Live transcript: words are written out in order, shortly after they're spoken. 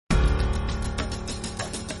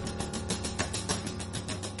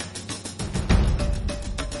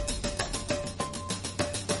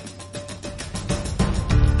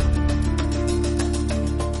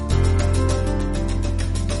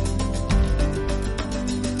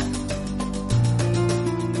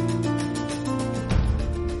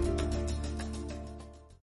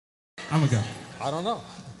time ago? I don't know.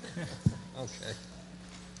 Okay.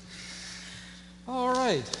 All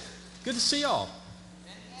right. Good to see y'all.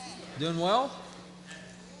 Doing well?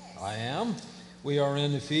 I am. We are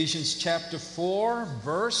in Ephesians chapter 4,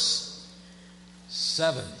 verse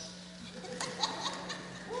 7.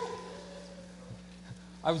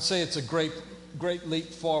 I would say it's a great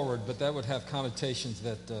leap forward, but that would have connotations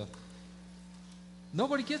that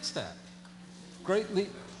nobody gets that. Great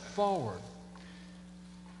leap forward.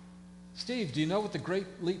 Steve, do you know what the great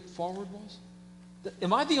leap forward was?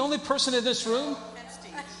 Am I the only person in this room? That's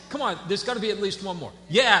Steve. Come on, there's got to be at least one more.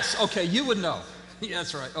 Yes, okay, you would know. Yeah,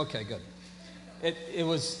 that's right. Okay, good.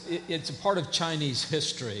 It's a part of Chinese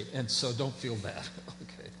history, and so don't feel bad.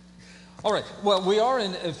 Okay. All right. Well, we are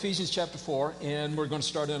in Ephesians chapter 4, and we're going to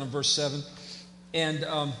start in on verse 7. And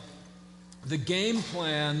the game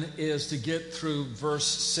plan is to get through verse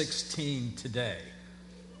 16 today.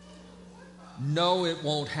 No, it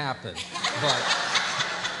won't happen,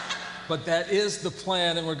 but that is the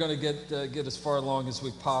plan, and we're going to get as far along as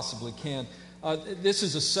we possibly can. This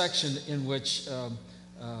is a section in which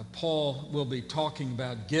Paul will be talking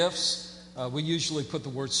about gifts. We usually put the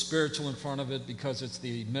word spiritual in front of it because it's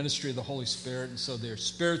the ministry of the Holy Spirit, and so they're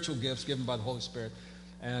spiritual gifts given by the Holy Spirit.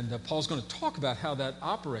 And Paul's going to talk about how that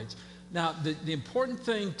operates. Now, the important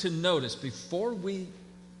thing to notice before we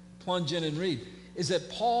plunge in and read is that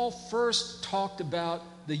Paul first talked about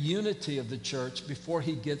the unity of the church before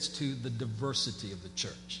he gets to the diversity of the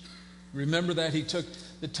church. Remember that? He took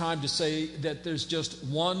the time to say that there's just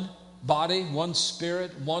one body, one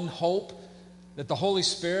spirit, one hope, that the Holy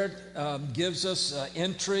Spirit gives us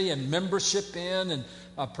entry and membership in and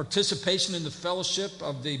participation in the fellowship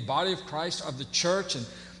of the body of Christ, of the church,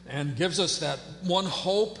 and gives us that one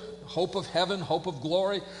hope of heaven, hope of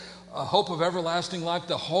glory, hope of everlasting life,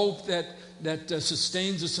 the hope that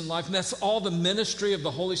sustains us in life. And that's all the ministry of the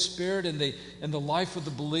Holy Spirit in the life of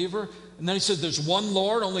the believer. And then he says there's one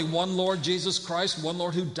Lord, only one Lord, Jesus Christ, one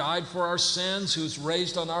Lord who died for our sins, who's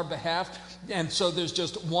raised on our behalf. And so there's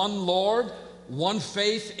just one Lord, one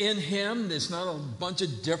faith in him. There's not a bunch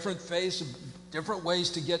of different faiths, different ways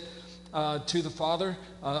to get to the Father.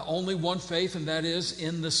 Only one faith, and that is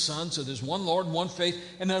in the Son. So there's one Lord, one faith,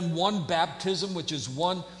 and then one baptism, which is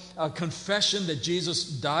one confession that Jesus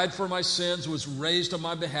died for my sins, was raised on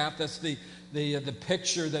my behalf. That's the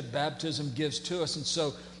picture that baptism gives to us. And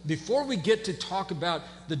so before we get to talk about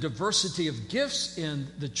the diversity of gifts in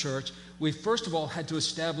the church, we first of all had to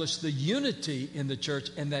establish the unity in the church,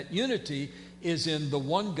 and that unity is in the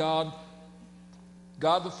one God,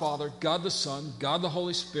 God the Father, God the Son, God the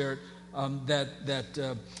Holy Spirit,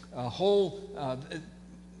 that whole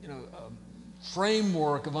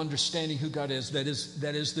framework of understanding who God is, that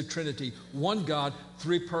is the Trinity. One God,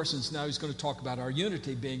 three persons. Now he's going to talk about our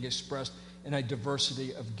unity being expressed in a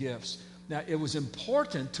diversity of gifts. Now, it was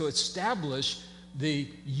important to establish the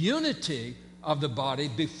unity of the body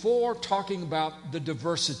before talking about the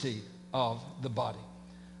diversity of the body.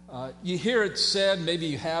 You hear it said, maybe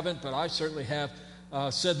you haven't, but I certainly have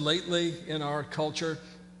said lately in our culture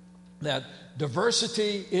that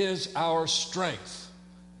diversity is our strength.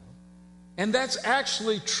 And that's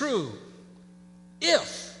actually true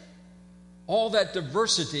if all that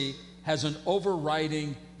diversity has an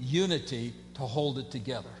overriding unity to hold it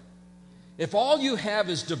together. If all you have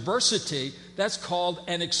is diversity, that's called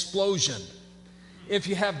an explosion. If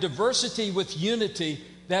you have diversity with unity,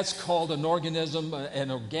 that's called an organism, an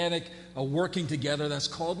organic working together, that's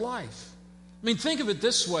called life. I mean, think of it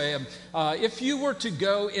this way. If you were to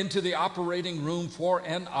go into the operating room for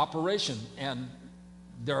an operation, and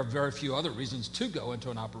there are very few other reasons to go into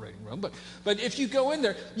an operating room, but if you go in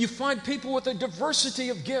there, you find people with a diversity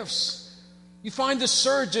of gifts. You find the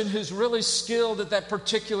surgeon who's really skilled at that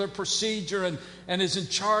particular procedure and is in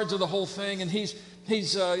charge of the whole thing, and he's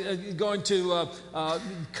going to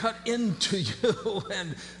cut into you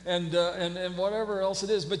and whatever else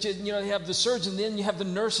it is. But you have the surgeon, then you have the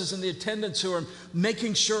nurses and the attendants who are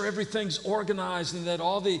making sure everything's organized and that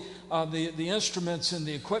all the instruments and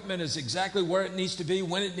the equipment is exactly where it needs to be,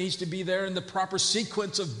 when it needs to be there, in the proper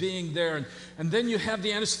sequence of being there. And then you have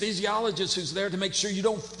the anesthesiologist who's there to make sure you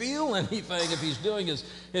don't feel anything if he's doing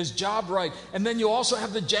his job right. And then you also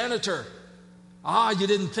have the janitor. You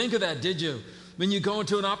didn't think of that, did you? When you go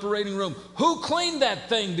into an operating room, who cleaned that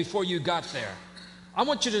thing before you got there? I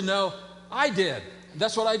want you to know, I did.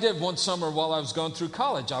 That's what I did one summer while I was going through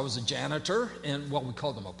college. I was a janitor, and we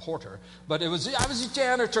called them a porter, but I was a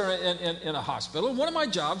janitor in a hospital, and one of my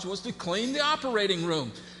jobs was to clean the operating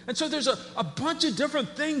room. And so there's a bunch of different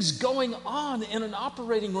things going on in an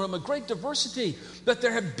operating room, a great diversity, but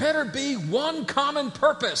there had better be one common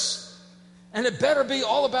purpose. And it better be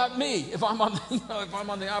all about me if I'm on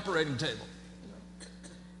the operating table.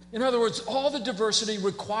 In other words, all the diversity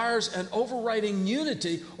requires an overriding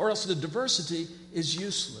unity, or else the diversity is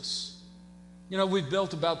useless. We've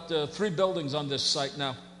built about 3 buildings on this site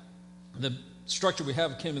now. The structure we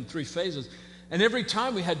have came in 3 phases. And every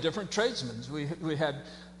time we had different tradesmen. We had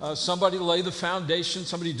somebody lay the foundation,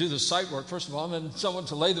 somebody do the site work, first of all, and then someone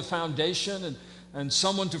to lay the foundation, and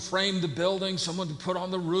someone to frame the building, someone to put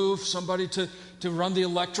on the roof, somebody to run the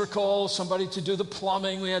electrical, somebody to do the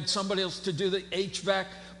plumbing. We had somebody else to do the HVAC.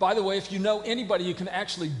 By the way, if you know anybody who can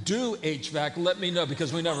actually do HVAC, let me know,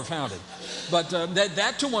 because we never found it. But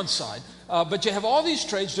that to one side. But you have all these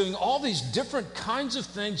trades doing all these different kinds of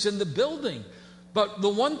things in the building. But the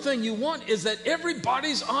one thing you want is that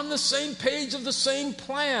everybody's on the same page of the same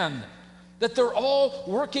plan, that they're all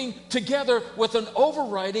working together with an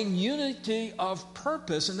overriding unity of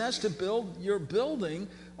purpose, and that's to build your building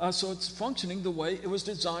so it's functioning the way it was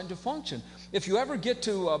designed to function. If you ever get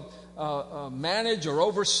to manage or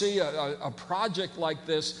oversee a project like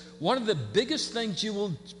this, one of the biggest things you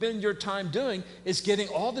will spend your time doing is getting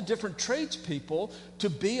all the different tradespeople to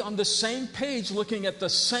be on the same page, looking at the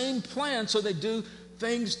same plan so they do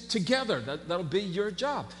things together. That'll be your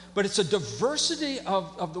job. But it's a diversity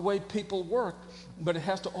of the way people work, but it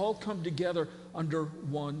has to all come together under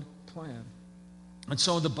one plan. And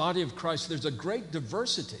so in the body of Christ, there's a great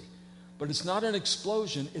diversity, but it's not an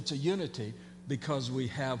explosion, it's a unity, because we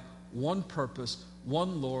have one purpose,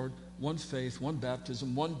 one Lord, one faith, one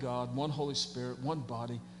baptism, one God, one Holy Spirit, one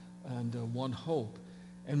body, and one hope.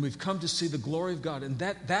 And we've come to see the glory of God. And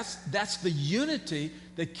that's the unity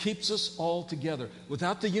that keeps us all together.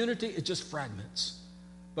 Without the unity, it just fragments.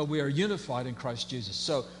 But we are unified in Christ Jesus.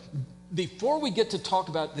 So before we get to talk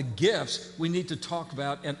about the gifts, we need to talk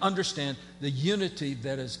about and understand the unity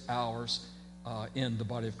that is ours in the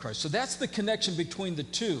body of Christ. So that's the connection between the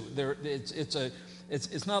two.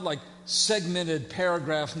 It's not like segmented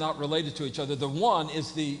paragraphs not related to each other. The one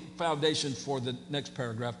is the foundation for the next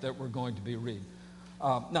paragraph that we're going to be reading.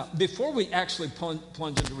 Now, before we actually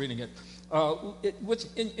plunge into reading it,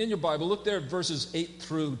 in your Bible, look there at verses 8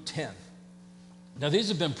 through 10. Now, these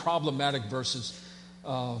have been problematic verses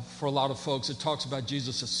for a lot of folks. It talks about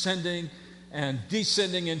Jesus ascending and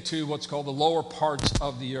descending into what's called the lower parts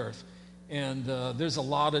of the earth. And there's a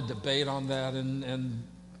lot of debate on that, and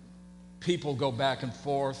people go back and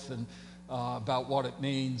forth and about what it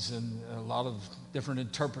means, and a lot of different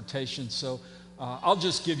interpretations. So I'll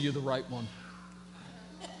just give you the right one.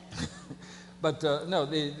 But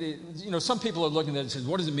no, some people are looking at it and saying,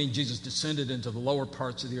 what does it mean Jesus descended into the lower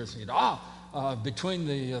parts of the earth? Between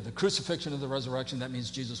the crucifixion and the resurrection, that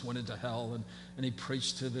means Jesus went into hell and he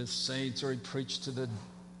preached to the saints, or he preached to the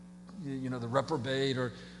reprobate,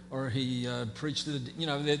 or he preached to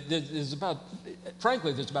the, there's about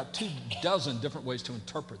 24 different ways to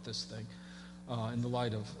interpret this thing in the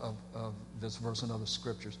light of this verse and other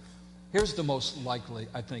scriptures. Here's the most likely,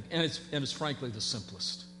 I think, and it's frankly the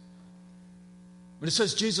simplest. When it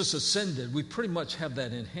says Jesus ascended, we pretty much have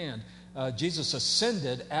that in hand. Jesus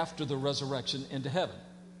ascended after the resurrection into heaven.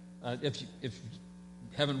 If you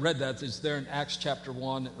haven't read that, it's there in Acts chapter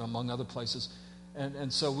 1, among other places.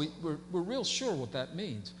 And so we're real sure what that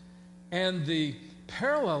means. And the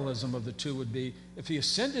parallelism of the two would be, if he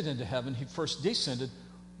ascended into heaven, he first descended.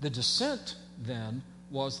 The descent then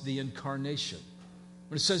was the incarnation.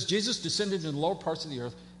 When it says Jesus descended in the lower parts of the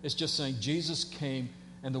earth, it's just saying Jesus came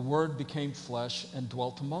and the Word became flesh and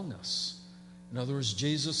dwelt among us. In other words,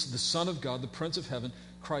 Jesus, the Son of God, the Prince of Heaven,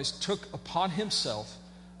 Christ took upon himself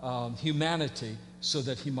humanity so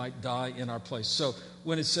that he might die in our place. So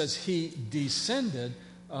when it says he descended,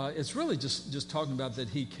 it's really just talking about that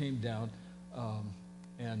he came down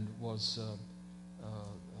and was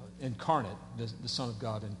incarnate, the Son of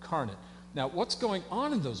God incarnate. Now, what's going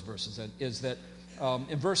on in those verses then is that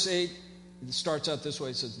in verse 8, it starts out this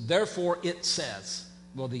way. It says, therefore it says.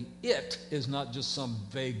 Well, the it is not just some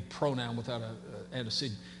vague pronoun without an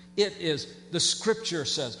antecedent. It is, the Scripture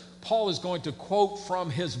says. Paul is going to quote from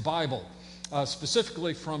his Bible,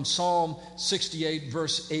 specifically from Psalm 68,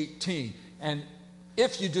 verse 18. And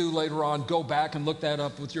if you do later on, go back and look that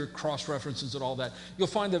up with your cross-references and all that, you'll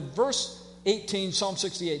find that verse 18, Psalm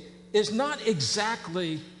 68, is not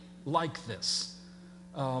exactly like this.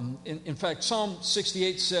 In fact, Psalm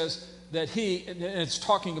 68 says that he, and it's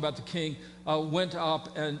talking about the king, went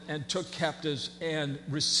up and took captives and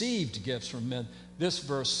received gifts from men. This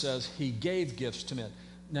verse says he gave gifts to men.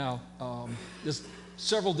 Now, there's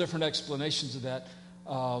several different explanations of that.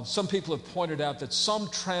 Some people have pointed out that some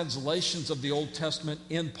translations of the Old Testament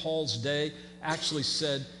in Paul's day actually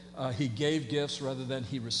said he gave gifts rather than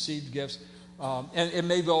he received gifts. And it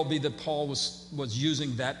may well be that Paul was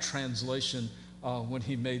using that translation when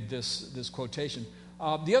he made this quotation.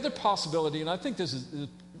 The other possibility, and I think this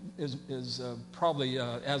is probably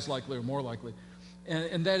as likely or more likely,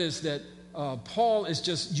 and that is that Paul is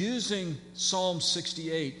just using Psalm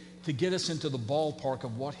 68 to get us into the ballpark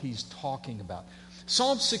of what he's talking about.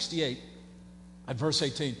 Psalm 68, at verse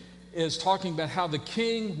 18, is talking about how the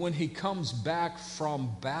king, when he comes back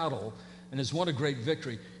from battle and has won a great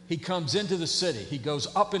victory, he comes into the city. He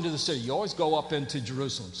goes up into the city. You always go up into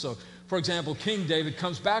Jerusalem. So, for example, King David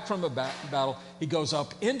comes back from a battle. He goes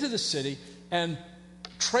up into the city, and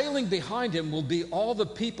trailing behind him will be all the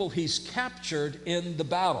people he's captured in the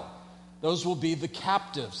battle. Those will be the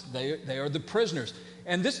captives. They are the prisoners.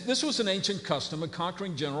 And this was an ancient custom. A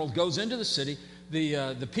conquering general goes into the city.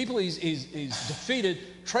 The people he's defeated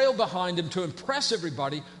trail behind him to impress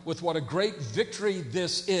everybody with what a great victory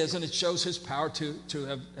this is, and it shows his power to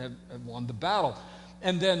have won the battle.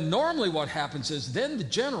 And then normally what happens is then the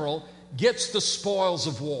general gets the spoils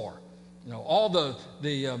of war. You know, all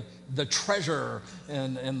the treasure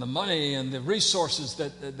and the money and the resources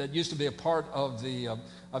that used to be a part of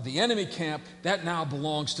the enemy camp, that now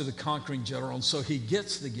belongs to the conquering general, and so he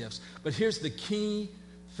gets the gifts. But here's the key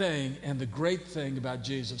thing and the great thing about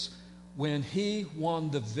Jesus. When he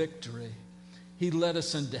won the victory, he led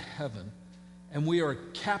us into heaven, and we are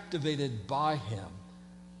captivated by him,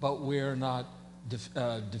 but we're not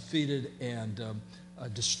defeated and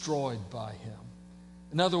destroyed by him.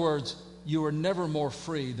 In other words, you are never more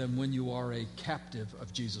free than when you are a captive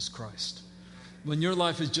of Jesus Christ. When your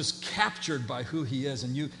life is just captured by who he is,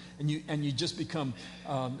 and you just become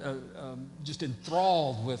just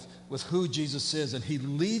enthralled with who Jesus is, and he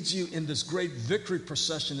leads you in this great victory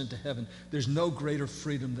procession into heaven. There's no greater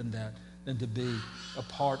freedom than that, than to be a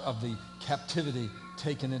part of the captivity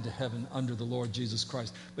taken into heaven under the Lord Jesus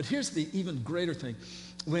Christ. But here's the even greater thing.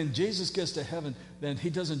 When Jesus gets to heaven, then he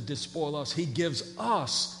doesn't despoil us. He gives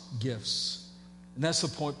us gifts. And that's the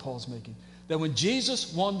point Paul's making. That when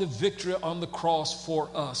Jesus won the victory on the cross for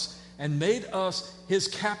us and made us his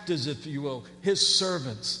captives, if you will, his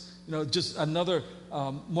servants, you know, just another,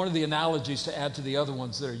 one of the analogies to add to the other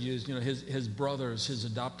ones that are used, you know, his brothers, his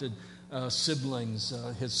adopted siblings,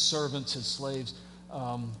 his servants, his slaves,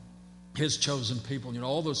 his chosen people, you know,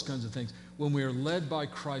 all those kinds of things. When we are led by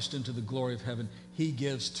Christ into the glory of heaven, he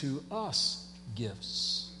gives to us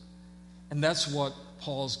gifts. And that's what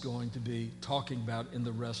Paul's going to be talking about in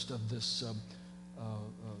the rest of this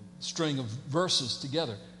string of verses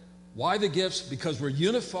together. Why the gifts? Because we're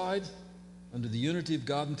unified under the unity of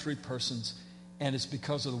God in three persons, and it's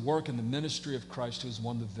because of the work and the ministry of Christ who has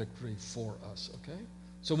won the victory for us, okay?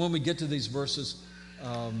 So when we get to these verses,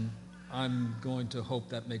 I'm going to hope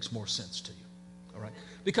that makes more sense to you, all right?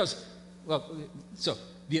 Because, well, so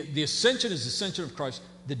the ascension is the ascension of Christ.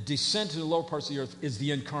 The descent to the lower parts of the earth is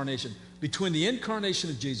the incarnation. Between the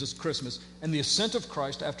incarnation of Jesus, Christmas, and the ascent of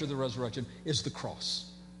Christ after the resurrection is the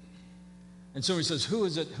cross. And so he says, who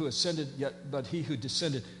is it who ascended yet but he who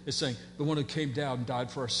descended, is saying, the one who came down and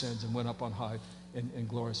died for our sins and went up on high in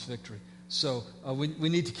glorious victory. So we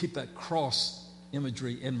need to keep that cross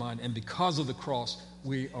imagery in mind. And because of the cross,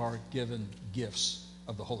 we are given gifts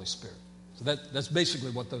of the Holy Spirit. So that's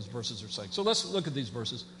basically what those verses are saying. So let's look at these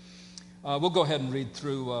verses. We'll go ahead and read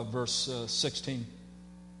through verse 16.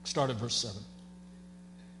 Start at verse 7.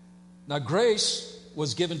 Now grace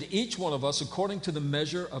was given to each one of us according to the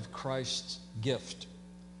measure of Christ's gift.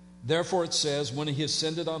 Therefore it says, when he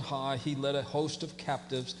ascended on high, he led a host of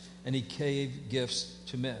captives, and he gave gifts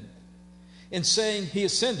to men. In saying he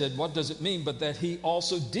ascended, what does it mean but that he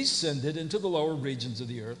also descended into the lower regions of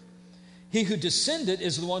the earth? He who descended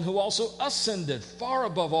is the one who also ascended far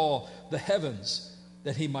above all the heavens,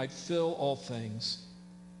 that he might fill all things.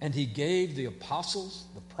 And he gave the apostles,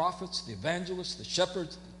 the prophets, the evangelists, the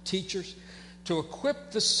shepherds, the teachers, to equip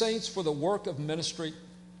the saints for the work of ministry,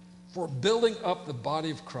 for building up the body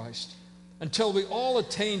of Christ, until we all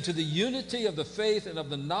attain to the unity of the faith and of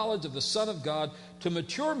the knowledge of the Son of God, to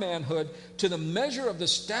mature manhood, to the measure of the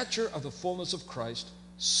stature of the fullness of Christ,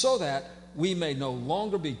 so that we may no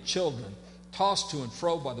longer be children, tossed to and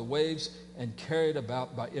fro by the waves and carried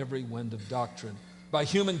about by every wind of doctrine, by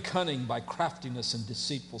human cunning, by craftiness and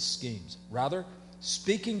deceitful schemes. Rather,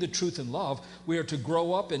 speaking the truth in love, we are to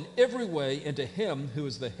grow up in every way into him who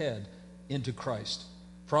is the head, into Christ,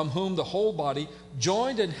 from whom the whole body,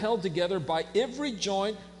 joined and held together by every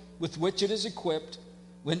joint with which it is equipped,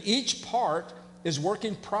 when each part is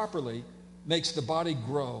working properly, makes the body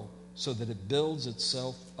grow so that it builds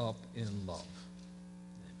itself up in love.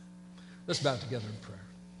 Amen. Let's bow together in prayer.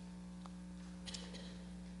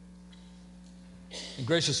 And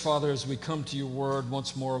gracious Father, as we come to your word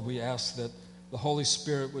once more, we ask that the Holy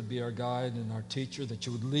Spirit would be our guide and our teacher, that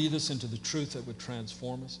you would lead us into the truth that would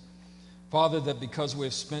transform us. Father, that because we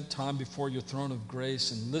have spent time before your throne of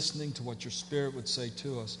grace and listening to what your Spirit would say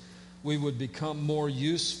to us, we would become more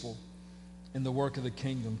useful in the work of the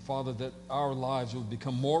kingdom. Father, that our lives would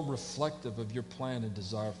become more reflective of your plan and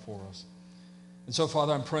desire for us. And so,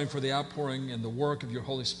 Father, I'm praying for the outpouring and the work of your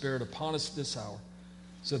Holy Spirit upon us this hour,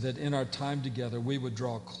 so that in our time together we would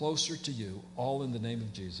draw closer to you, all in the name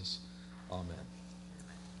of Jesus. Amen.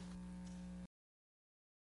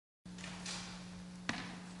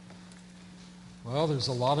 Well, there's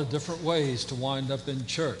a lot of different ways to wind up in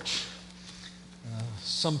church.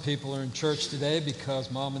 Some people are in church today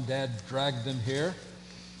because mom and dad dragged them here.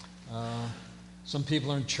 Some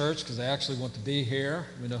people are in church because they actually want to be here.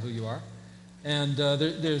 We know who you are. And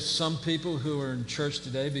there's some people who are in church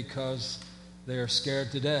today because they are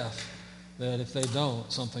scared to death that if they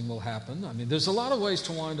don't, something will happen. I mean, there's a lot of ways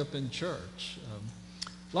to wind up in church.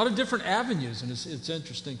 A lot of different avenues, and it's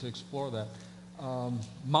interesting to explore that.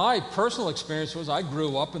 My personal experience was I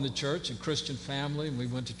grew up in the church, a Christian family, and we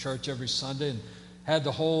went to church every Sunday and had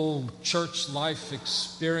the whole church life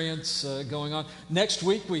experience going on. Next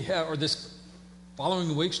week we have, or this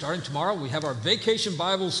following week, starting tomorrow, we have our Vacation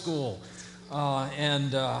Bible School.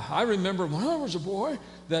 I remember when I was a boy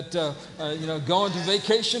that, going to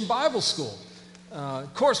Vacation Bible School.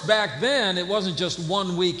 Of course, back then, it wasn't just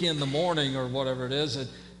 1 week in the morning or whatever it is.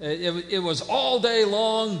 It was all day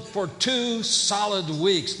long for 2 solid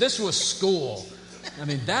weeks. This was school. I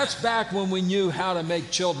mean, that's back when we knew how to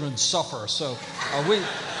make children suffer. So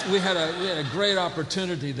we had a great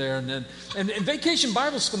opportunity there. And Vacation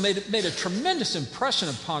Bible School made a tremendous impression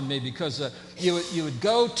upon me because you would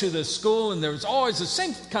go to the school and there was always the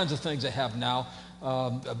same kinds of things they have now.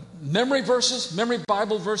 Memory verses, memory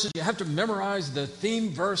Bible verses. You have to memorize the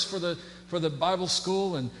theme verse for the Bible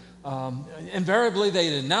school. And invariably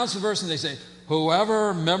they'd announce the verse and they say,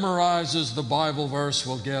 whoever memorizes the Bible verse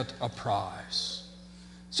will get a prize.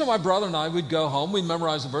 So my brother and I, we'd go home, we'd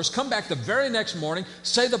memorize the verse, come back the very next morning,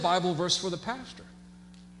 say the Bible verse for the pastor.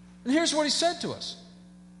 And here's what he said to us.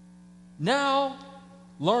 Now,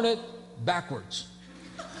 learn it backwards.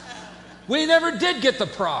 We never did get the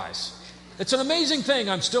prize. It's an amazing thing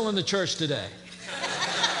I'm still in the church today.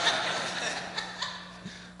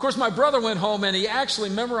 Of course, my brother went home and he actually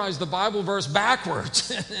memorized the Bible verse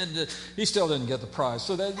backwards, and he still didn't get the prize.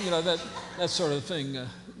 So that sort of thing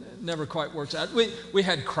never quite works out. We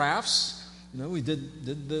had crafts. We did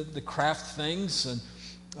the craft things, and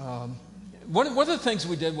one of the things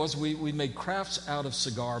we did was we made crafts out of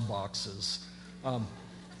cigar boxes.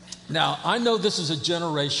 Now I know this is a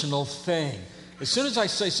generational thing. As soon as I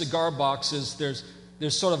say cigar boxes, there's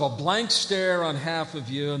sort of a blank stare on half of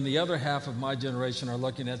you, and the other half of my generation are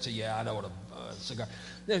looking at it and say, yeah, I know what a cigar.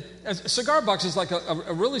 A cigar box is like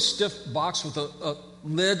a really stiff box with a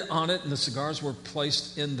lid on it, and the cigars were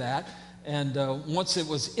placed in that. And once it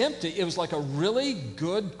was empty, it was like a really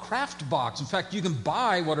good craft box. In fact, you can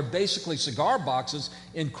buy what are basically cigar boxes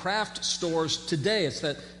in craft stores today. It's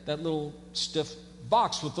that little stiff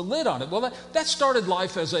box with the lid on it. Well, that started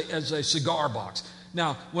life as a cigar box.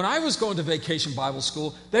 Now, when I was going to Vacation Bible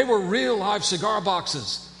School, they were real live cigar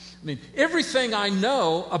boxes. I mean, everything I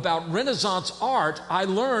know about Renaissance art, I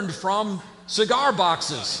learned from cigar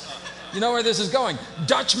boxes. You know where this is going.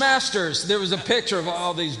 Dutch masters. There was a picture of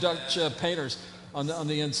all these Dutch painters on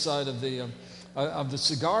the inside of the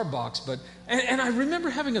cigar box. And I remember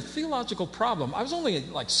having a theological problem. I was only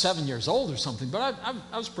like 7 years old or something, but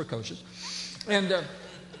I was precocious.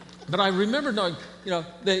 But I remember knowing,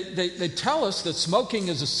 they tell us that smoking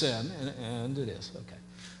is a sin, and it is, okay.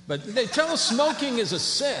 But they tell us smoking is a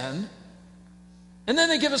sin, and then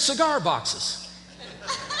they give us cigar boxes.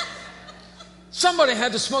 Somebody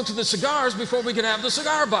had to smoke to the cigars before we could have the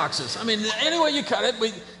cigar boxes. I mean, any way you cut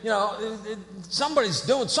it, somebody's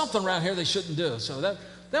doing something around here they shouldn't do. So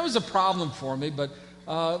that was a problem for me. But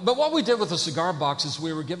what we did with the cigar boxes,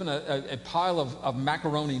 we were given a pile of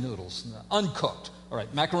macaroni noodles, uncooked. All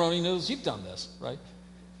right, macaroni noodles, you've done this, right?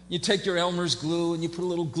 You take your Elmer's glue and you put a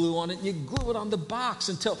little glue on it and you glue it on the box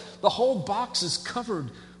until the whole box is covered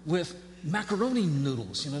with macaroni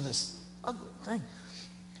noodles, this ugly thing.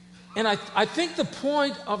 And I think the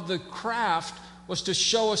point of the craft was to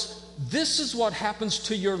show us this is what happens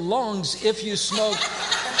to your lungs if you smoke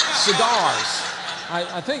cigars.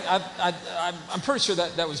 I'm pretty sure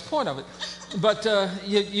that was the point of it. But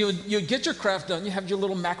you get your craft done. You have your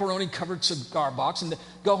little macaroni-covered cigar box and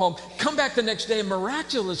go home. Come back the next day, and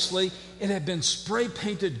miraculously, it had been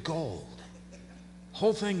spray-painted gold. The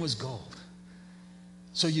whole thing was gold.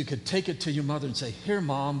 so you could take it to your mother and say, "Here,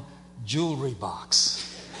 Mom, jewelry box."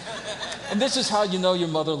 And this is how you know your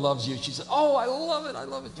mother loves you. She said, "Oh, I love it, I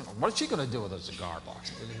love it." You know, what is she going to do with a cigar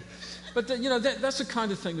box? But that's the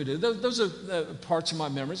kind of thing we do. Those are parts of my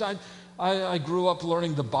memories. I grew up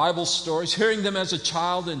learning the Bible stories, hearing them as a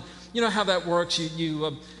child, and you know how that works.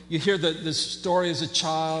 You hear the story as a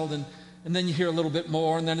child, and then you hear a little bit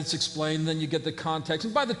more, and then it's explained, and then you get the context.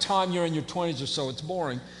 And by the time you're in your 20s or so, it's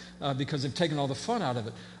boring because they've taken all the fun out of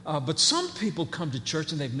it. But some people come to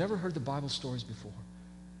church, and they've never heard the Bible stories before.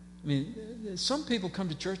 I mean, some people come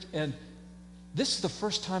to church, and this is the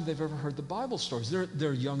first time they've ever heard the Bible stories.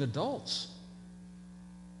 They're young adults.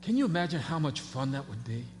 Can you imagine how much fun that would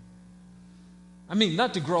be? I mean,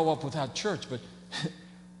 not to grow up without church,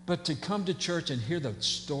 but to come to church and hear the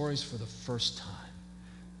stories for the first time.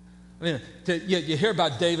 I mean, you hear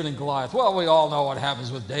about David and Goliath. Well, we all know what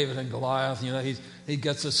happens with David and Goliath. You know, he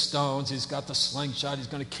gets the stones. He's got the slingshot. He's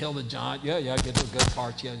going to kill the giant. Yeah, get the good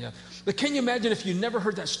parts. Yeah. But can you imagine if you never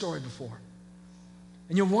heard that story before?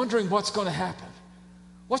 And you're wondering what's going to happen.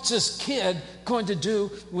 What's this kid going to do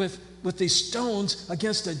with these stones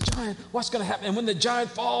against a giant? What's going to happen? And when the giant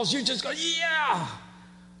falls, you just go, yeah!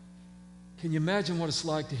 Can you imagine what it's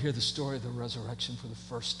like to hear the story of the resurrection for the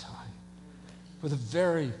first time? For the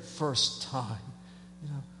very first time. You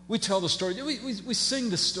know, we tell the story. We sing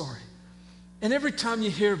the story. And every time you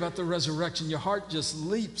hear about the resurrection, your heart just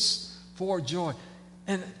leaps for joy.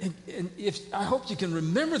 And I hope you can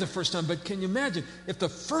remember the first time, but can you imagine if the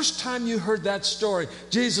first time you heard that story,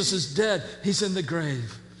 Jesus is dead, he's in the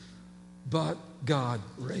grave, but God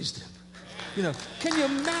raised him. You know, can you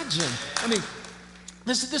imagine? I mean,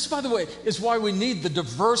 this, by the way, is why we need the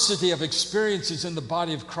diversity of experiences in the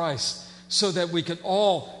body of Christ, so that we can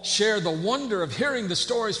all share the wonder of hearing the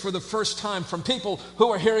stories for the first time from people who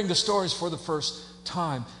are hearing the stories for the first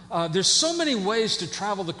time. There's so many ways to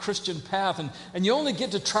travel the Christian path, and you only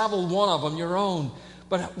get to travel one of them, your own.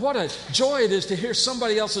 But what a joy it is to hear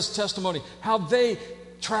somebody else's testimony, how they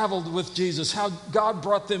traveled with Jesus, how God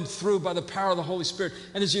brought them through by the power of the Holy Spirit.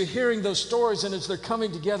 And as you're hearing those stories and as they're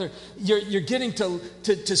coming together, you're getting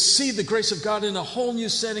to see the grace of God in a whole new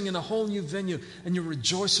setting, in a whole new venue, and you're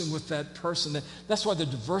rejoicing with that person. That's why the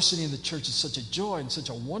diversity in the church is such a joy and such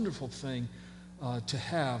a wonderful thing to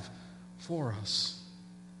have for us.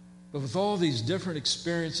 But with all these different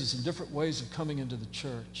experiences and different ways of coming into the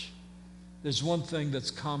church, there's one thing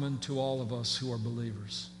that's common to all of us who are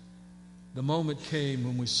believers. The moment came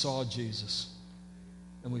when we saw Jesus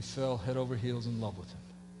and we fell head over heels in love with him.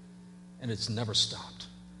 And it's never stopped.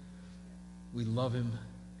 We love him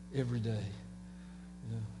every day.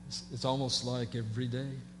 You know, it's almost like every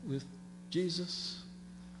day with Jesus.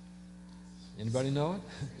 Anybody know it?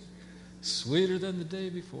 Sweeter than the day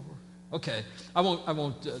before. Okay, I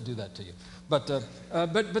won't do that to you. But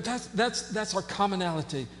that's our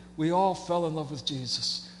commonality. We all fell in love with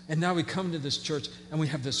Jesus. And now we come to this church and we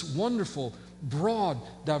have this wonderful, broad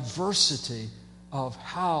diversity of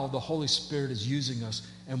how the Holy Spirit is using us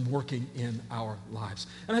and working in our lives.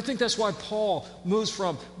 And I think that's why Paul moves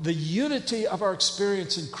from the unity of our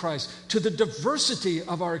experience in Christ to the diversity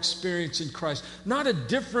of our experience in Christ. Not a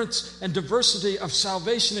difference and diversity of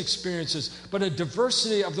salvation experiences, but a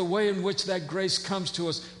diversity of the way in which that grace comes to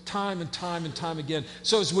us time and time and time again.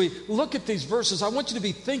 So as we look at these verses, I want you to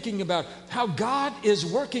be thinking about how God is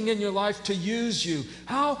working in your life to use you,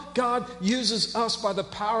 how God uses us by the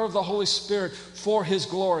power of the Holy Spirit for his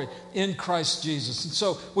glory in Christ Jesus. And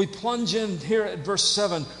so we plunge in here at verse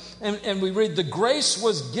 7 and we read, "The grace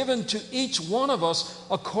was given to each one of us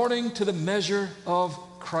according to the measure of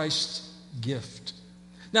Christ's gift."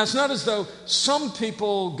 Now, it's not as though some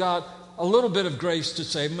people got a little bit of grace to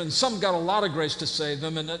save them, and some got a lot of grace to save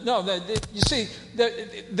them. And you see,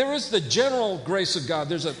 there is the general grace of God.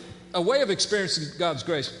 There's a way of experiencing God's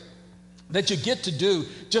grace that you get to do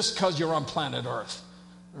just because you're on planet Earth.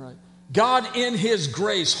 All right. God in his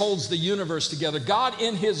grace holds the universe together. God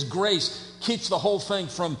in his grace keeps the whole thing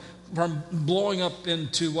from blowing up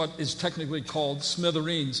into what is technically called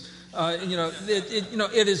smithereens.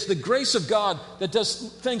 It is the grace of God that does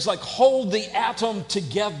things like hold the atom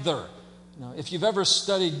together. Now, if you've ever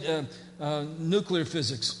studied nuclear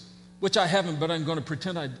physics, which I haven't, but I'm going to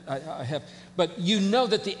pretend I have, but you know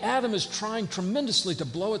that the atom is trying tremendously to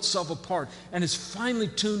blow itself apart and is finely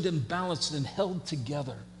tuned and balanced and held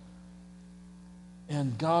together.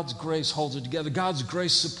 And God's grace holds it together. God's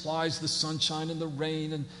grace supplies the sunshine and the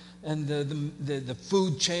rain and the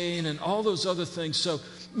food chain and all those other things. So,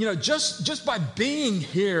 just by being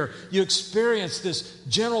here, you experience this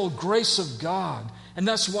general grace of God. And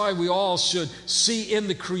that's why we all should see in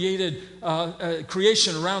the created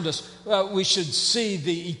creation around us, we should see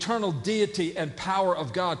the eternal deity and power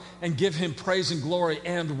of God and give him praise and glory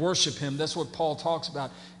and worship him. That's what Paul talks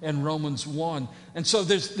about in Romans 1. And so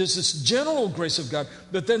there's this general grace of God,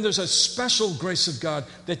 but then there's a special grace of God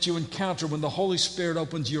that you encounter when the Holy Spirit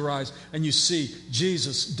opens your eyes and you see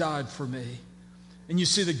Jesus died for me. And you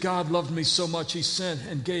see that God loved me so much, he sent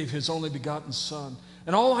and gave his only begotten Son.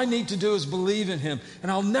 And all I need to do is believe in him, and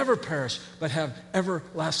I'll never perish, but have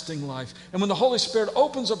everlasting life. And when the Holy Spirit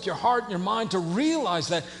opens up your heart and your mind to realize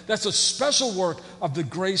that, that's a special work of the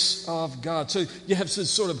grace of God. So you have this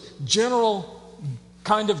sort of general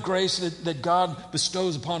kind of grace that God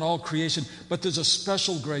bestows upon all creation, but there's a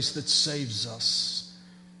special grace that saves us.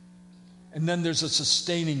 And then there's a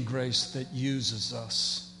sustaining grace that uses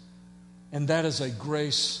us. And that is a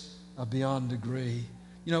grace beyond degree.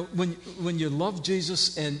 You know, when you love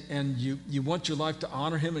Jesus and you want your life to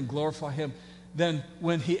honor him and glorify him, then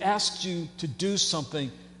when he asks you to do something,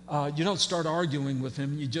 you don't start arguing with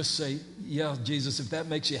him. You just say, yeah, Jesus, if that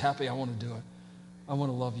makes you happy, I want to do it. I want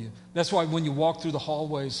to love you. That's why when you walk through the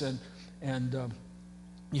hallways and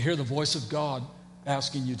you hear the voice of God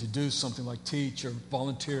asking you to do something like teach or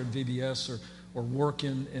volunteer in VBS or work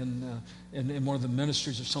in one of the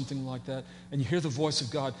ministries or something like that, and you hear the voice of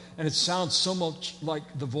God, and it sounds so much like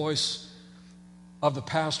the voice of the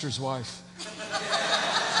pastor's wife.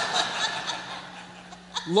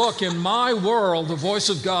 Look, in my world, the voice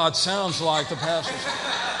of God sounds like the pastor's wife.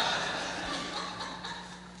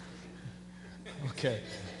 Okay.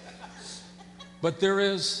 But there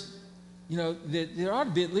is, you know, there ought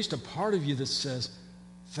to be at least a part of you that says,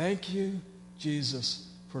 thank you, Jesus,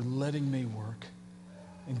 for letting me work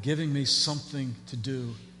and giving me something to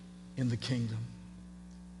do in the kingdom.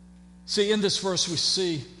 See, in this verse we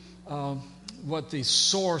see what the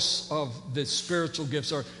source of the spiritual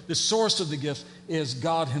gifts are. The source of the gifts is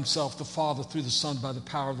God himself, the Father, through the Son, by the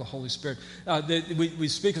power of the Holy Spirit. We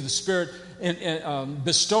speak of the Spirit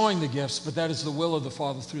bestowing the gifts, but that is the will of the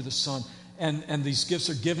Father through the Son. And these gifts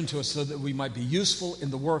are given to us so that we might be useful in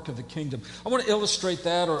the work of the kingdom. I want to illustrate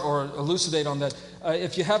that or elucidate on that.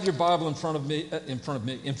 If you have your Bible in front of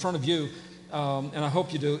you, and I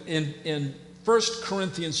hope you do, in 1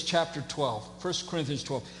 Corinthians chapter 12. 1 Corinthians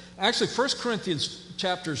 12. Actually, 1 Corinthians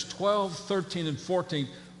chapters 12, 13, and 14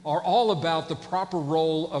 are all about the proper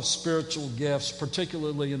role of spiritual gifts,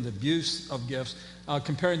 particularly in the abuse of gifts,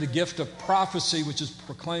 comparing the gift of prophecy, which is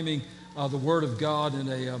proclaiming the word of God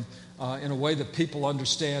in a way that people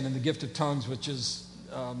understand, and the gift of tongues, which is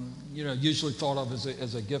usually thought of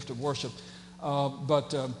as a gift of worship.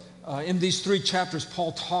 But in these 3 chapters,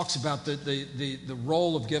 Paul talks about the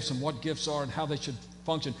role of gifts and what gifts are and how they should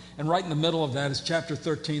function. And right in the middle of that is chapter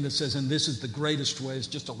 13 that says, and this is the greatest way, is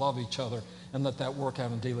just to love each other and let that work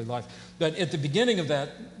out in daily life. But at the beginning of that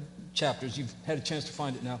chapters, you've had a chance to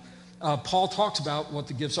find it now, Paul talks about what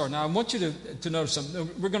the gifts are. Now, I want you to notice something.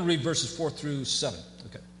 We're going to read verses 4 through 7.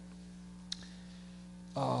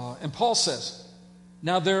 And Paul says,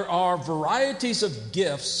 now there are varieties of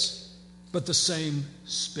gifts, but the same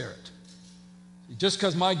Spirit. Just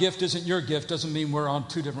because my gift isn't your gift doesn't mean we're on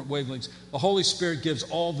 2 different wavelengths. The Holy Spirit gives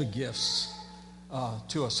all the gifts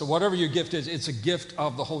to us. So whatever your gift is, it's a gift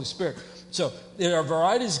of the Holy Spirit. So there are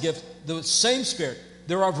varieties of gifts, the same Spirit.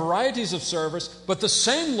 There are varieties of service, but the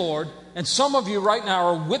same Lord. And some of you right now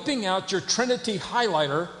are whipping out your Trinity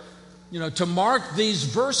highlighter, to mark these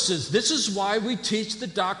verses. This is why we teach the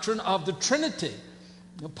doctrine of the Trinity.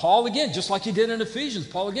 Paul, again, just like he did in Ephesians,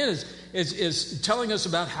 Paul, again, is telling us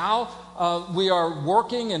about how we are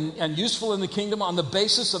working and useful in the kingdom on the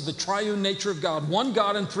basis of the triune nature of God. One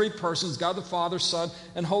God in 3 persons, God the Father, Son,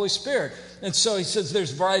 and Holy Spirit. And so he says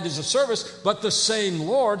there's varieties of service, but the same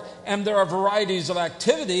Lord. And there are varieties of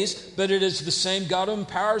activities, but it is the same God who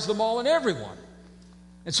empowers them all and everyone.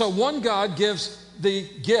 And so one God gives the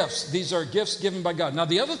gifts. These are gifts given by God. Now,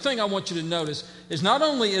 the other thing I want you to notice is not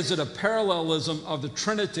only is it a parallelism of the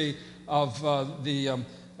Trinity of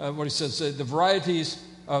what he says, the varieties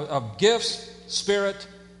of gifts, Spirit,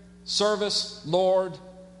 service, Lord,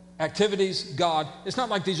 activities, God. It's not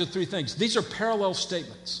like these are 3 things. These are parallel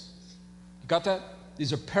statements. You got that?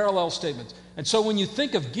 These are parallel statements. And so when you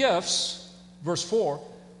think of gifts, verse 4,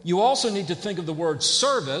 you also need to think of the word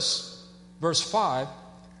service, verse 5,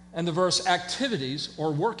 and the verse activities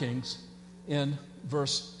or workings in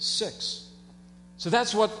verse 6. So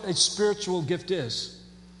that's what a spiritual gift is.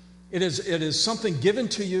 It is something given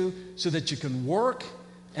to you so that you can work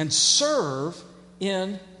and serve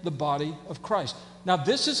in the body of Christ. Now,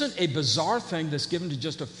 this isn't a bizarre thing that's given to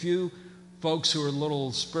just a few folks who are a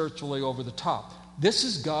little spiritually over the top. This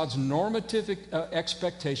is God's normative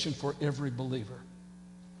expectation for every believer.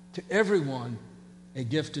 To everyone, a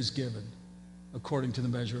gift is given according to the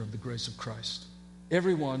measure of the grace of Christ.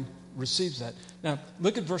 Everyone receives that. Now,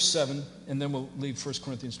 look at verse 7, and then we'll leave 1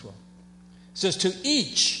 Corinthians 12. It says, to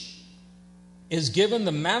each is given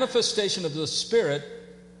the manifestation of the Spirit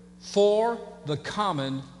for the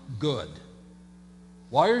common good.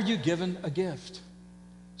 Why are you given a gift?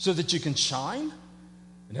 So that you can shine?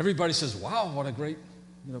 And everybody says, wow, what a great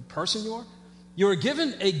person you are. You are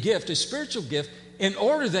given a gift, a spiritual gift, in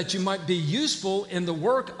order that you might be useful in the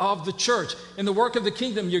work of the church, in the work of the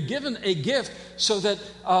kingdom. You're given a gift so that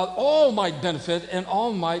all might benefit and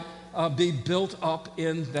all might be built up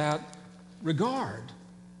in that regard.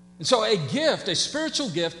 And so a gift, a spiritual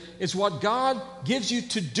gift, is what God gives you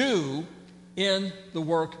to do in the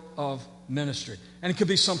work of ministry. And it can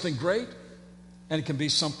be something great, and it can be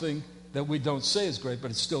something that we don't say is great,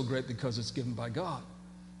 but it's still great because it's given by God.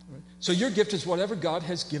 Right? So your gift is whatever God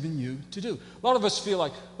has given you to do. A lot of us feel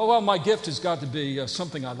like, oh, well, my gift has got to be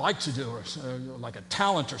something I like to do, or like a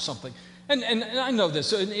talent or something. And I know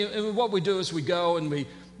this. And what we do is we go and we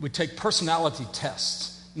take personality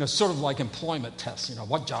tests, sort of like employment tests.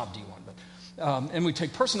 What job do you want? And we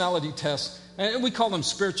take personality tests, and we call them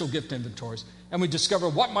spiritual gift inventories, and we discover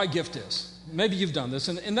what my gift is. Maybe you've done this,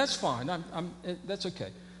 and that's fine. That's okay.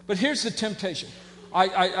 But here's the temptation.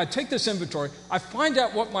 I take this inventory, I find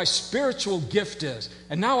out what my spiritual gift is,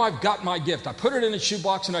 and now I've got my gift. I put it in a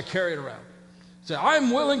shoebox and I carry it around. Say,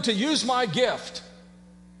 I'm willing to use my gift,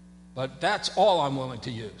 but that's all I'm willing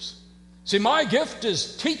to use. See, my gift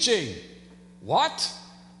is teaching. What?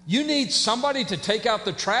 You need somebody to take out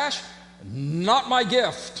the trash? Not my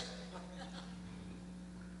gift.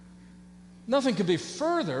 Nothing could be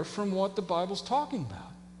further from what the Bible's talking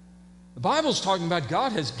about. The Bible's talking about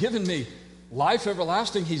God has given me life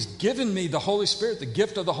everlasting. He's given me the Holy Spirit, the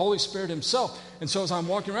gift of the Holy Spirit himself. And so as I'm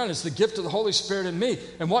walking around, it's the gift of the Holy Spirit in me.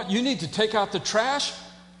 And what? You need to take out the trash?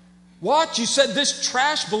 What? You said this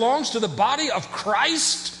trash belongs to the body of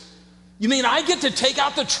Christ? You mean I get to take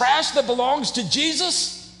out the trash that belongs to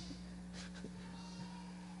Jesus?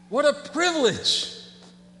 What a privilege.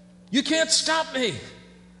 You can't stop me.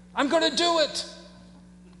 I'm going to do it.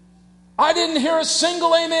 I didn't hear a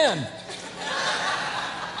single amen.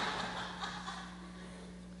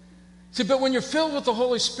 See, but when you're filled with the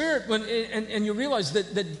Holy Spirit, and you realize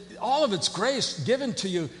that all of it's grace given to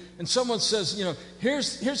you, and someone says,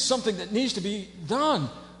 here's something that needs to be done,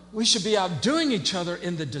 we should be outdoing each other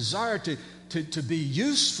in the desire to be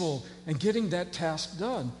useful and getting that task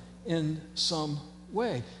done in some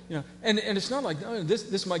way. And it's not like, oh, this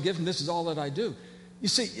is my gift and this is all that I do. You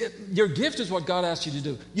see, your gift is what God asked you to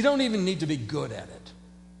do. You don't even need to be good at it,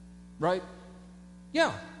 right?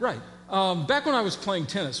 Yeah, right. Back when I was playing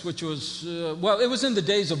tennis, which was, it was in the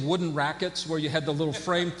days of wooden rackets where you had the little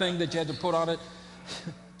frame thing that you had to put on it.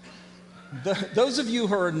 Those of you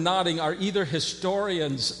who are nodding are either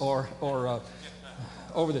historians or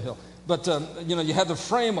over the hill. But, you had the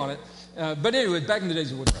frame on it. But anyway, back in the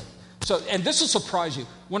days of wooden rackets. So, and this will surprise you.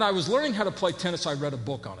 When I was learning how to play tennis, I read a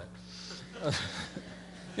book on it.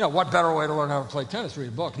 What better way to learn how to play tennis? Read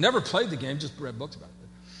a book. Never played the game, just read books about it.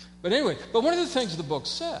 But anyway, one of the things the book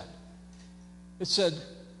said, it said,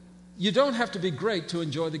 you don't have to be great to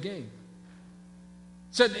enjoy the game.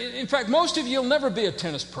 It said, in fact, most of you will never be a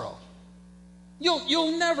tennis pro.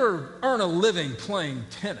 You'll never earn a living playing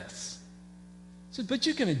tennis. It said, but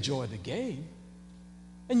you can enjoy the game,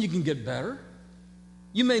 and you can get better.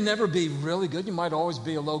 You may never be really good. You might always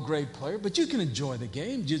be a low-grade player, but you can enjoy the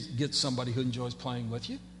game. You get somebody who enjoys playing with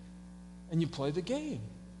you, and you play the game.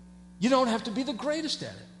 You don't have to be the greatest at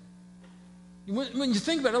it. When you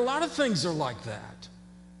think about it, a lot of things are like that.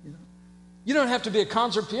 You don't have to be a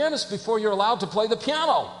concert pianist before you're allowed to play the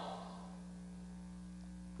piano.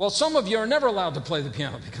 Well, some of you are never allowed to play the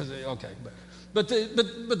piano because, but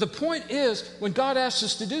the point is, when God asks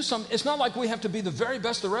us to do something, it's not like we have to be the very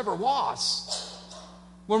best there ever was.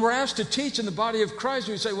 When we're asked to teach in the body of Christ,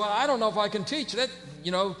 we say, well, I don't know if I can teach. That,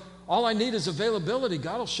 all I need is availability.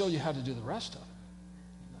 God will show you how to do the rest of it.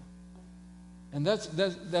 And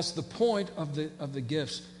that's the point of the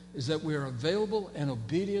gifts, is that we are available and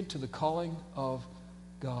obedient to the calling of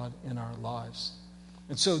God in our lives.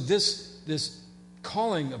 And so this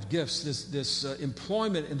calling of gifts, this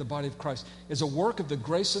employment in the body of Christ, is a work of the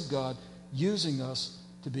grace of God using us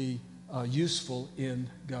to be useful in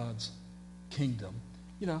God's kingdom.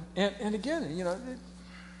 And again,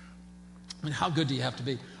 how good do you have to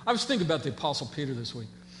be? I was thinking about the Apostle Peter this week.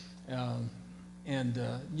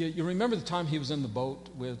 You remember the time he was in the boat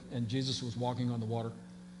and Jesus was walking on the water?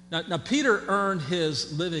 Now Peter earned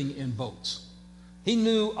his living in boats. He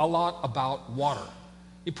knew a lot about water.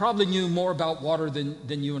 He probably knew more about water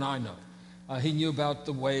than you and I know. He knew about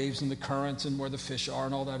the waves and the currents and where the fish are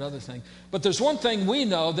and all that other thing. But there's one thing we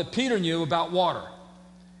know that Peter knew about water.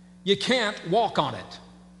 You can't walk on it.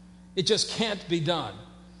 It just can't be done.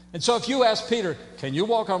 And so if you ask Peter, can you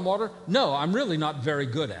walk on water? No, I'm really not very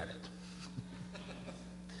good at it.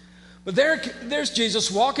 But there's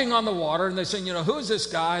Jesus walking on the water, and they say, who is this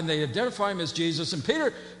guy? And they identify him as Jesus. And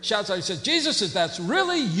Peter shouts out, he says, Jesus, if that's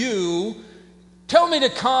really you, tell me to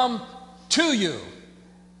come to you.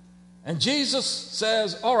 And Jesus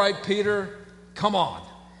says, all right, Peter, come on.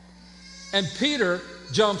 And Peter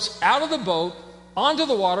jumps out of the boat onto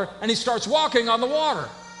the water, and he starts walking on the water.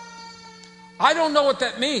 I don't know what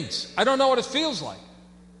that means. I don't know what it feels like.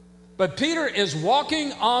 But Peter is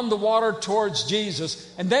walking on the water towards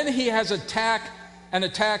Jesus, and then he has an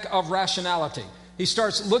attack of rationality. He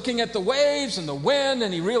starts looking at the waves and the wind,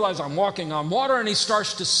 and he realizes, I'm walking on water, and he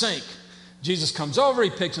starts to sink. Jesus comes over, he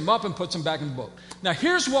picks him up and puts him back in the boat. Now,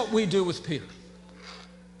 here's what we do with Peter.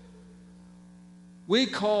 We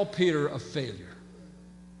call Peter a failure.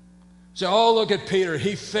 Say, oh, look at Peter.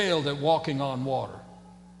 He failed at walking on water.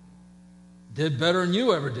 Did better than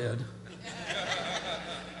you ever did.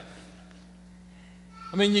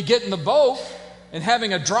 I mean, you get in the boat, and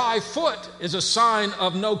having a dry foot is a sign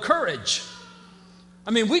of no courage.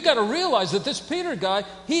 I mean, we got to realize that this Peter guy,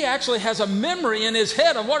 he actually has a memory in his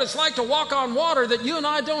head of what it's like to walk on water that you and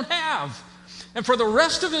I don't have. And for the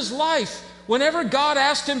rest of his life, whenever God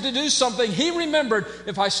asked him to do something, he remembered,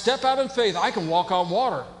 if I step out in faith, I can walk on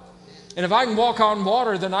water. And if I can walk on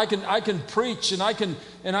water, then I can preach, and I can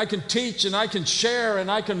teach, and I can share,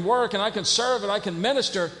 and I can work, and I can serve, and I can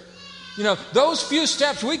minister. Those few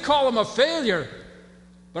steps, we call them a failure.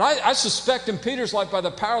 But I suspect in Peter's life, by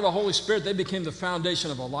the power of the Holy Spirit, they became the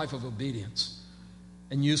foundation of a life of obedience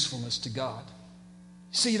and usefulness to God.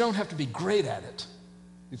 You see, you don't have to be great at it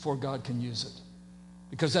before God can use it,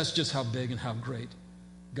 because that's just how big and how great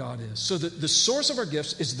God is. So the source of our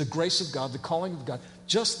gifts is the grace of God, the calling of God,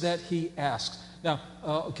 just that he asks. Now,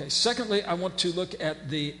 secondly, I want to look at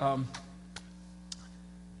the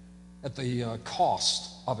cost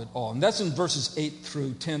of it all. And that's in verses 8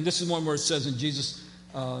 through 10. This is one where it says in Jesus,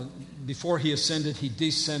 before he ascended, he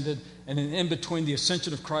descended. And in between the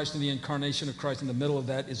ascension of Christ and the incarnation of Christ, in the middle of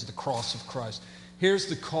that is the cross of Christ. Here's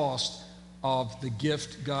the cost of the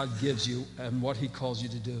gift God gives you and what he calls you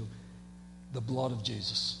to do. The blood of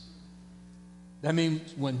Jesus. That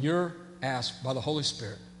means when you're asked by the Holy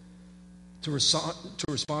Spirit to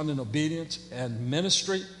respond in obedience and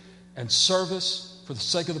ministry and service for the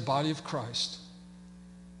sake of the body of Christ,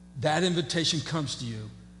 that invitation comes to you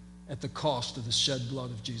at the cost of the shed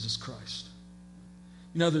blood of Jesus Christ.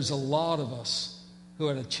 There's a lot of us who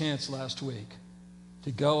had a chance last week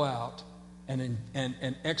to go out and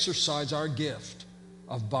exercise our gift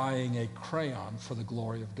of buying a crayon for the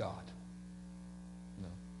glory of God.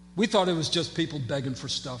 We thought it was just people begging for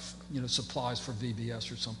stuff, supplies for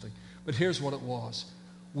VBS or something. But here's what it was.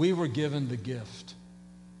 We were given the gift,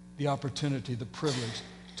 the opportunity, the privilege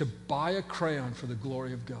to buy a crayon for the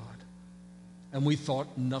glory of God. And we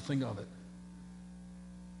thought nothing of it.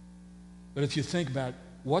 But if you think about it,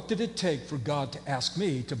 what did it take for God to ask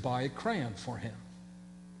me to buy a crayon for him?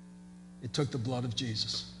 It took the blood of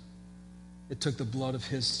Jesus. It took the blood of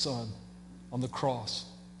his son on the cross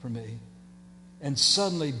for me. And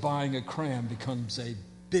suddenly buying a crayon becomes a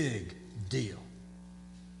big deal.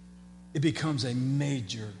 It becomes a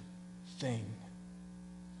major thing.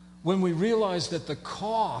 When we realize that the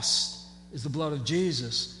cost is the blood of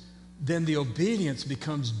Jesus, then the obedience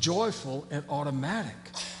becomes joyful and automatic.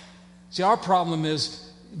 See, our problem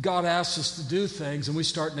is God asks us to do things and we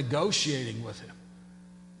start negotiating with him.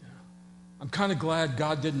 I'm kind of glad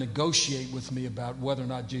God didn't negotiate with me about whether or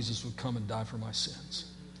not Jesus would come and die for my sins.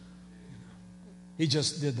 He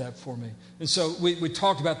just did that for me. And so we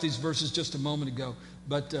talked about these verses just a moment ago,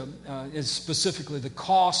 but it's specifically the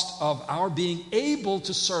cost of our being able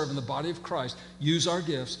to serve in the body of Christ, use our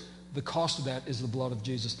gifts. The cost of that is the blood of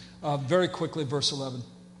Jesus. Very quickly, verse 11,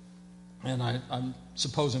 and I'm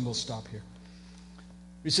supposing we'll stop here.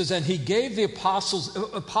 He says, and he gave the apostles.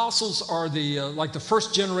 Apostles are like the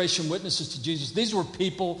first generation witnesses to Jesus. These were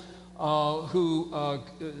people who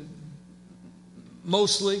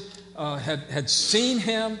mostly had seen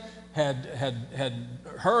him, had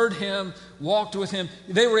heard him, walked with him.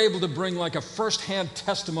 They were able to bring like a firsthand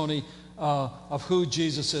testimony of who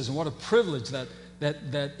Jesus is, and what a privilege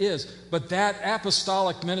that is. But that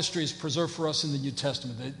apostolic ministry is preserved for us in the New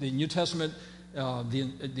Testament. The New Testament,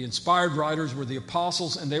 the inspired writers were the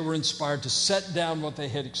apostles, and they were inspired to set down what they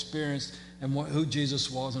had experienced and who Jesus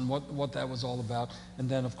was and what that was all about, and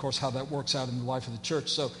then, of course, how that works out in the life of the church.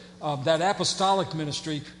 So that apostolic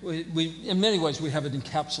ministry, we in many ways, we have it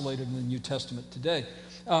encapsulated in the New Testament today.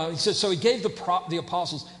 He says, so he gave the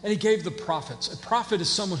apostles and he gave the prophets. A prophet is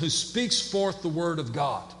someone who speaks forth the word of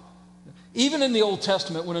God. Even in the Old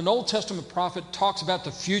Testament, when an Old Testament prophet talks about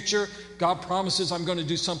the future, God promises, I'm going to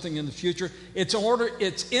do something in the future. It's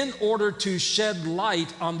in order to shed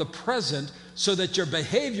light on the present so that your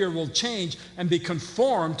behavior will change and be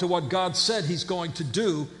conformed to what God said he's going to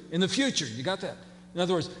do in the future. You got that? In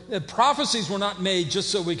other words, the prophecies were not made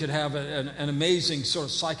just so we could have an amazing sort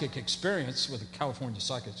of psychic experience with the California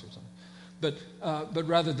psychics or something. But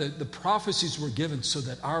rather the prophecies were given so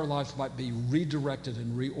that our lives might be redirected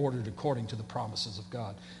and reordered according to the promises of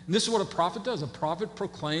God. And this is what a prophet does. A prophet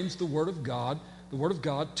proclaims the word of God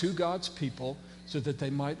to God's people so that they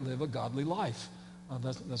might live a godly life.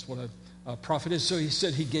 That's what a prophet is. So he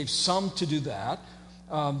said he gave some to do that.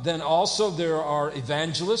 Then also there are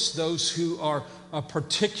evangelists, those who are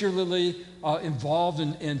particularly involved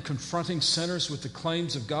in confronting sinners with the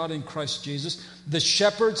claims of God in Christ Jesus. The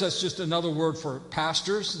shepherds, that's just another word for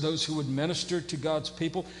pastors, those who would minister to God's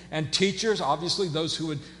people. And teachers, obviously, those who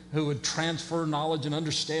would transfer knowledge and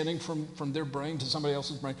understanding from their brain to somebody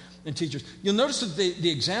else's brain, and teachers. You'll notice that the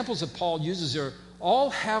examples that Paul uses here all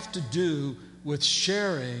have to do with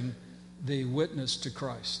sharing the witness to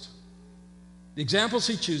Christ. The examples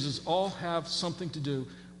he chooses all have something to do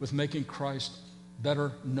with making Christ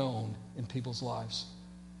better known in people's lives.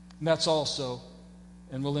 And that's also,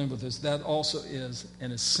 and we'll end with this, that also is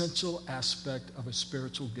an essential aspect of a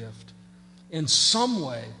spiritual gift. In some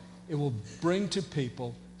way, it will bring to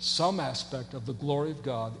people some aspect of the glory of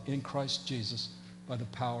God in Christ Jesus by the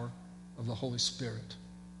power of the Holy Spirit.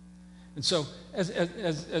 And so,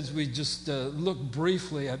 as we just look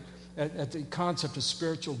briefly at the concept of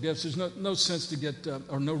spiritual gifts, there's no sense to get,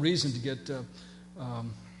 or no reason to get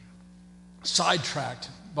sidetracked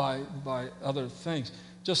by other things.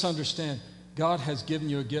 Just understand, God has given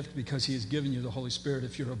you a gift because he has given you the Holy Spirit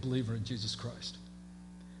if you're a believer in Jesus Christ.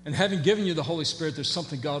 And having given you the Holy Spirit, there's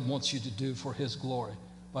something God wants you to do for his glory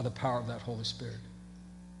by the power of that Holy Spirit.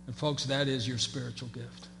 And folks, that is your spiritual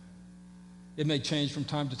gift. It may change from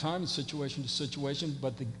time to time and situation to situation,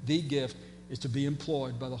 but the gift is to be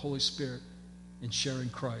employed by the Holy Spirit in sharing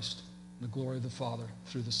Christ, the glory of the Father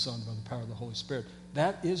through the Son by the power of the Holy Spirit.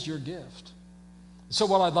 That is your gift. So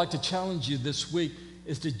what I'd like to challenge you this week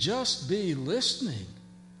is to just be listening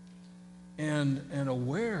and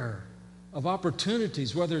aware of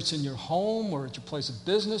opportunities, whether it's in your home or at your place of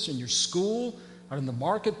business, in your school, or in the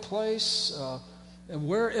marketplace, and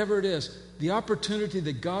wherever it is, the opportunity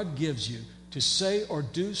that God gives you to say or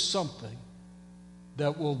do something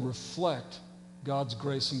that will reflect God's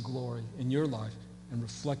grace and glory in your life and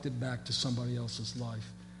reflect it back to somebody else's life.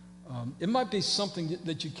 It might be something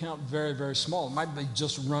that you count very, very small. It might be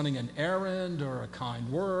just running an errand or a kind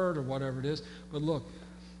word or whatever it is. But look,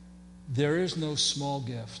 there is no small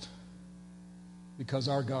gift because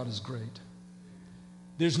our God is great.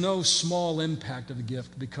 There's no small impact of a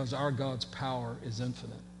gift because our God's power is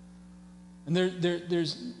infinite. And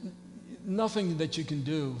there's nothing that you can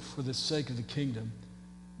do for the sake of the kingdom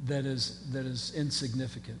that is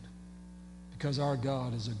insignificant, because our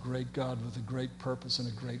God is a great God with a great purpose and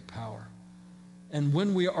a great power. And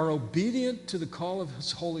when we are obedient to the call of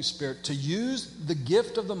his Holy Spirit to use the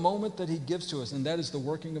gift of the moment that he gives to us, and that is the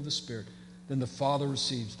working of the Spirit, then the Father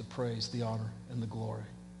receives the praise, the honor, and the glory.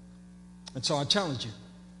 And so I challenge you,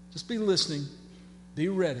 just be listening, be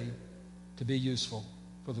ready to be useful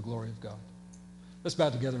for the glory of God. Let's bow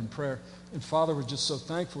together in prayer. And Father, we're just so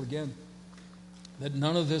thankful again that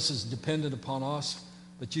none of this is dependent upon us,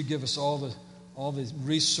 but you give us all the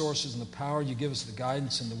resources and the power. You give us the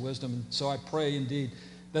guidance and the wisdom. And so I pray indeed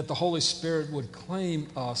that the Holy Spirit would claim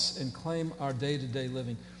us and claim our day-to-day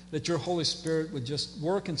living, that your Holy Spirit would just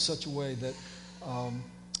work in such a way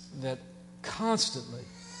that constantly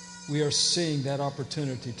we are seeing that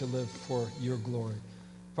opportunity to live for your glory.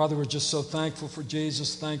 Father, we're just so thankful for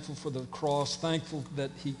Jesus, thankful for the cross, thankful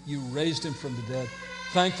that you raised him from the dead.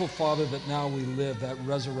 Thankful, Father, that now we live that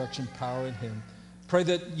resurrection power in him. Pray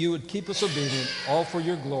that you would keep us obedient, all for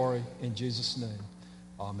your glory. In Jesus' name,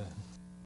 amen.